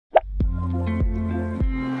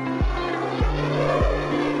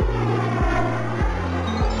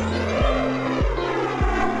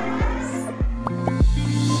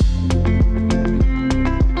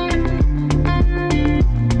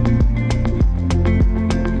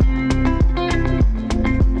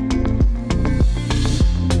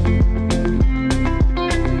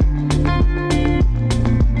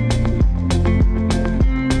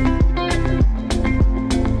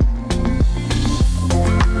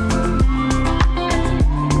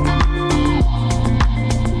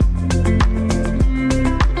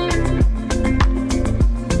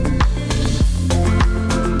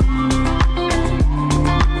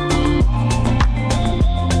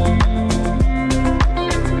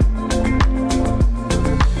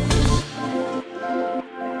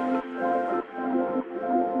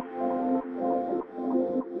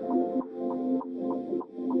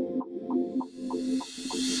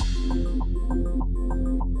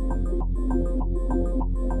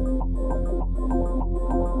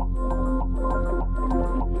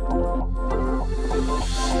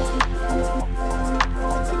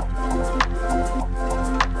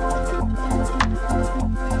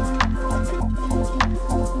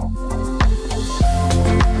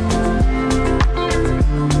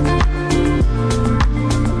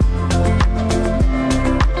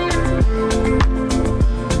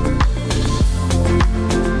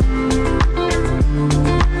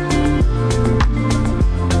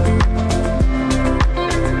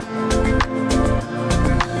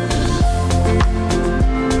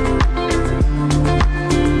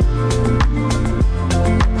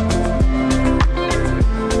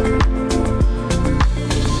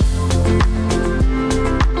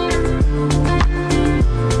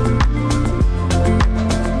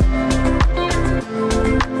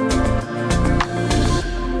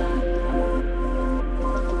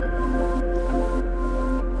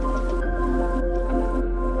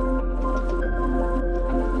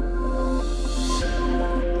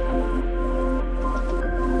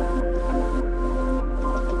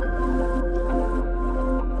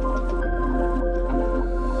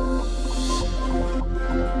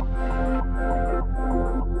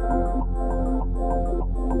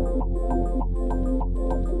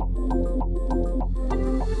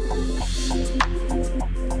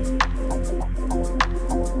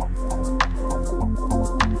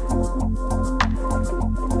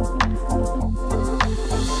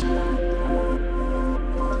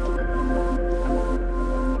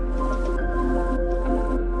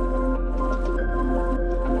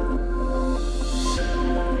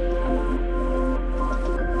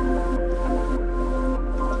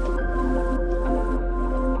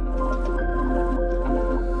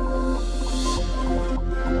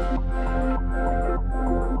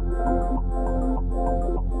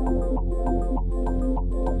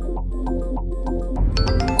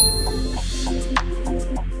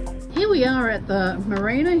at the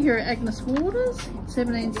marina here at Agnes Waters,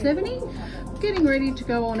 1770. Getting ready to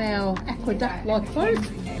go on our aqueduct-like boat,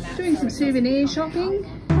 doing some souvenir shopping.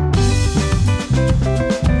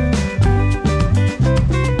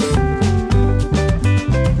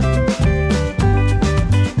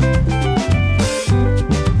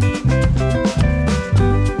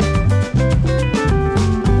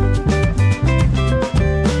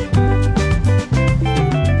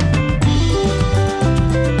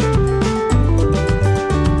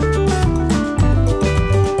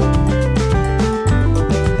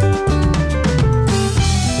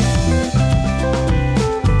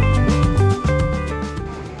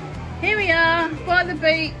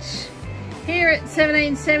 Beach here at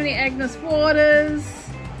 1770 Agnes Waters,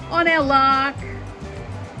 on our lark,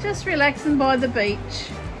 just relaxing by the beach.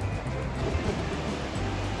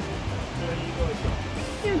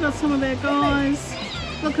 Here we've got some of our guys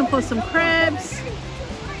looking for some crabs.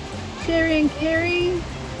 Sherry and Kerry.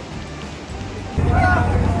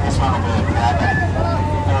 This one will be a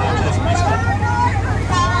just missed it.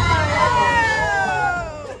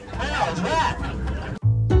 How was that?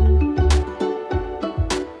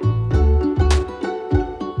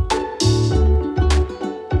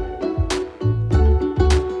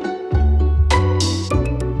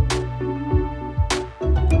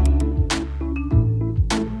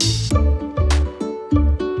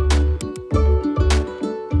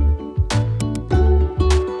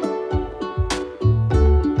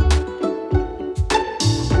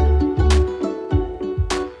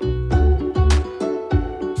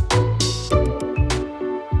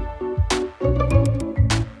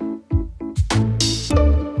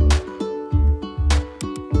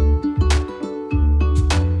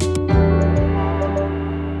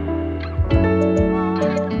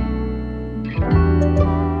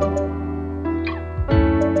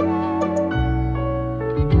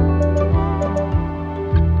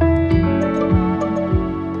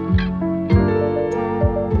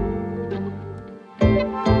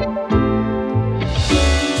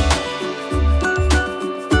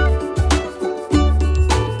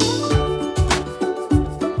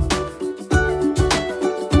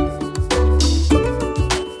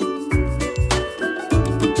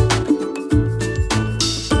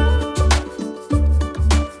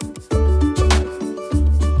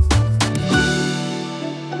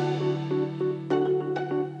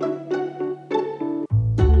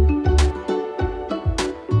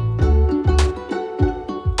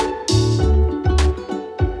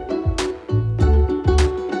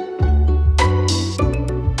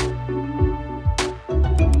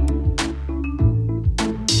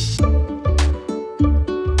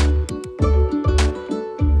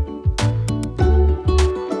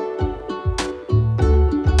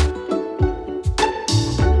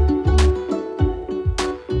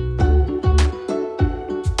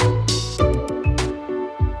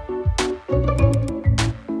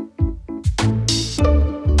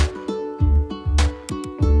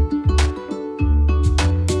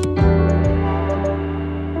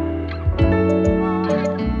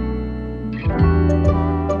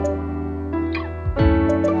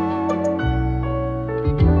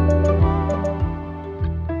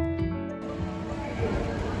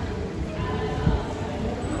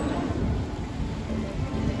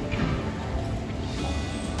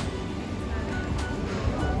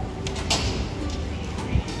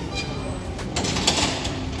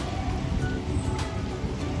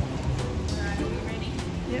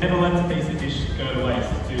 Never let a piece of dish go to waste,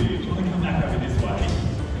 do you? Do you want to come back over this way?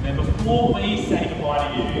 And then before we say goodbye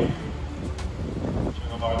to you, do you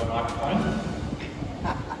want to borrow the microphone?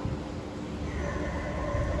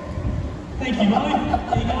 Thank you, Mo.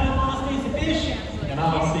 There you go, last piece of fish. And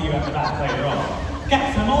I'll see you at the back later on.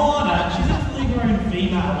 Okay, so Moana, she's a fully grown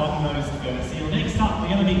female long-nosed fur seal. Next up, we're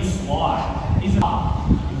going to meet Sly. He's up.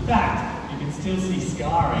 In fact, you can still see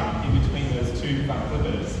scarring in between those two front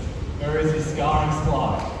flippers. Where is his scarring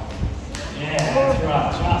Sly? Yeah, that's right,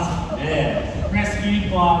 just there. Rescued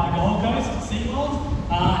by the Gold Coast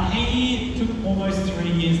SeaWorld. He took almost 3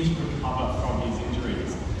 years to recover from his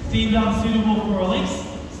injuries. Deemed unsuitable for release,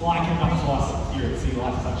 Sly came up to us here at Sea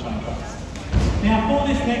Life Sunshine Coast. Now for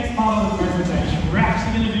this next part of the presentation, we're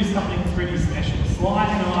actually going to do something pretty special. Sly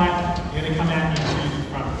and I are going to come out into the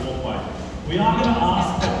front walkway. We are going to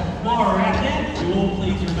ask that while we're out there, you all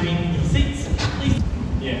please remain in your seats. Please.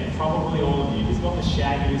 Yeah, probably all of you. He's got the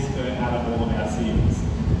shaggiest fur out of all of our seals.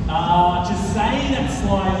 To say that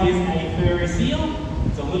Sly is a furry seal,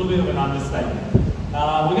 it's a little bit of an understatement.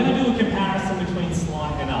 We're going to do a comparison between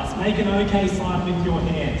Sly and us. Make an OK sign with your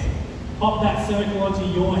hand. Pop that circle onto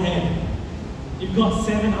your head. You've got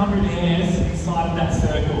 700 hairs inside of that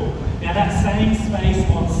circle. Now that same space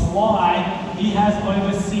on Sly, he has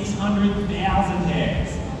over 600,000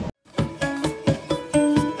 hairs.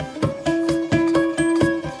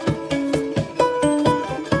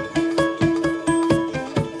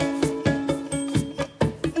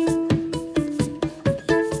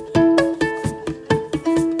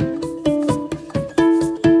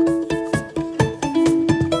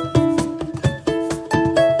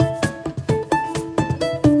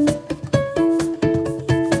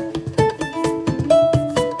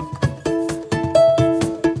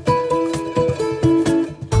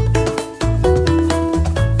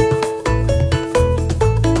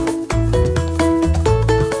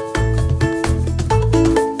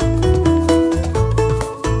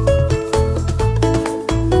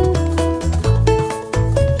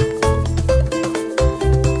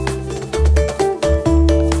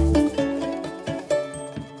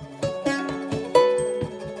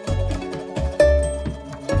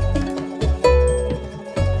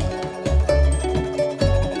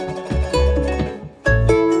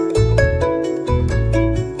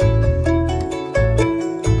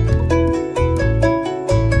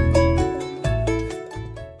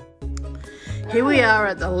 Here we are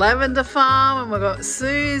at the lavender farm and we've got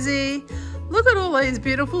Susie. Look at all these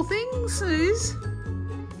beautiful things, Suze.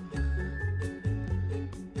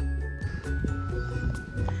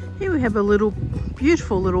 Here we have a little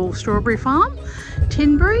beautiful little strawberry farm,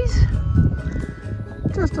 Tinaberries.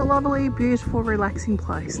 Just a lovely, beautiful, relaxing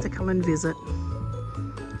place to come and visit.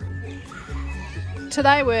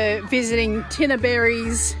 Today we're visiting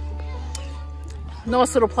Tinaberries.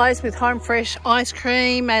 Nice little place with home fresh ice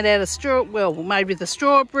cream made out of made with the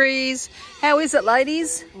strawberries. How is it,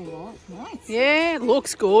 ladies? Oh, nice. Yeah, it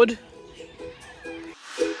looks good.